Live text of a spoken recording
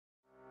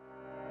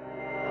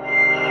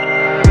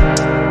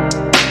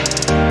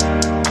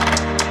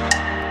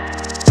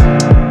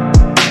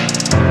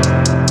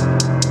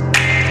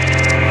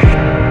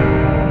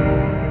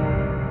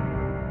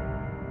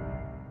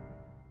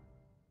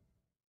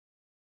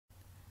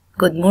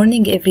Good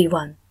morning,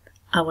 everyone.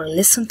 Our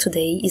lesson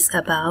today is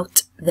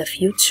about the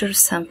future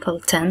simple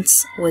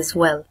tense with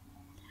will.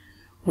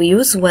 We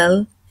use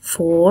will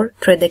for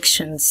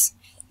predictions.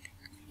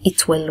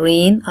 It will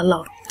rain a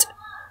lot.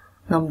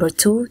 Number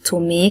 2, to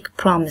make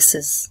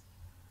promises.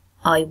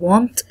 I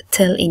won't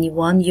tell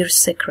anyone your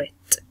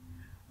secret.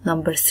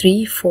 Number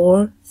 3,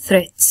 for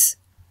threats.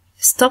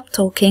 Stop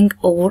talking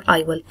or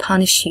I will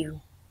punish you.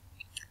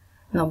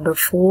 Number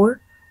 4,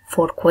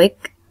 for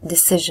quick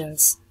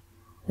decisions.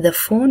 The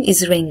phone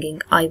is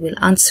ringing, I will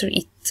answer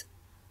it.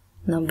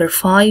 Number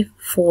 5,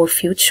 for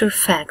future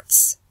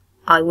facts.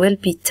 I will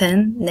be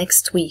 10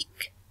 next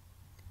week.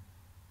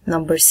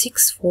 Number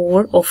 6,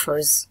 for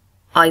offers.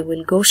 I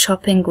will go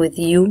shopping with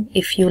you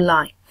if you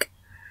like.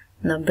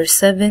 Number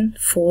 7,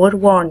 for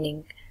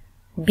warning.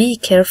 Be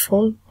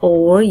careful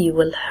or you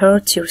will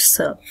hurt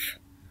yourself.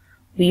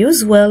 We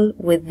use will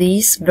with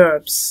these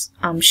verbs.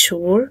 I'm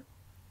sure,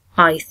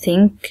 I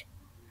think,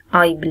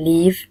 I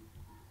believe,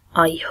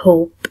 I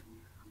hope,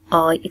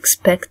 I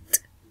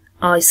expect,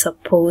 I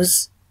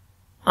suppose,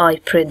 I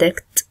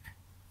predict,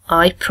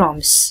 I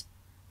promise.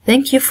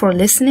 Thank you for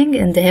listening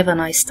and have a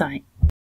nice time.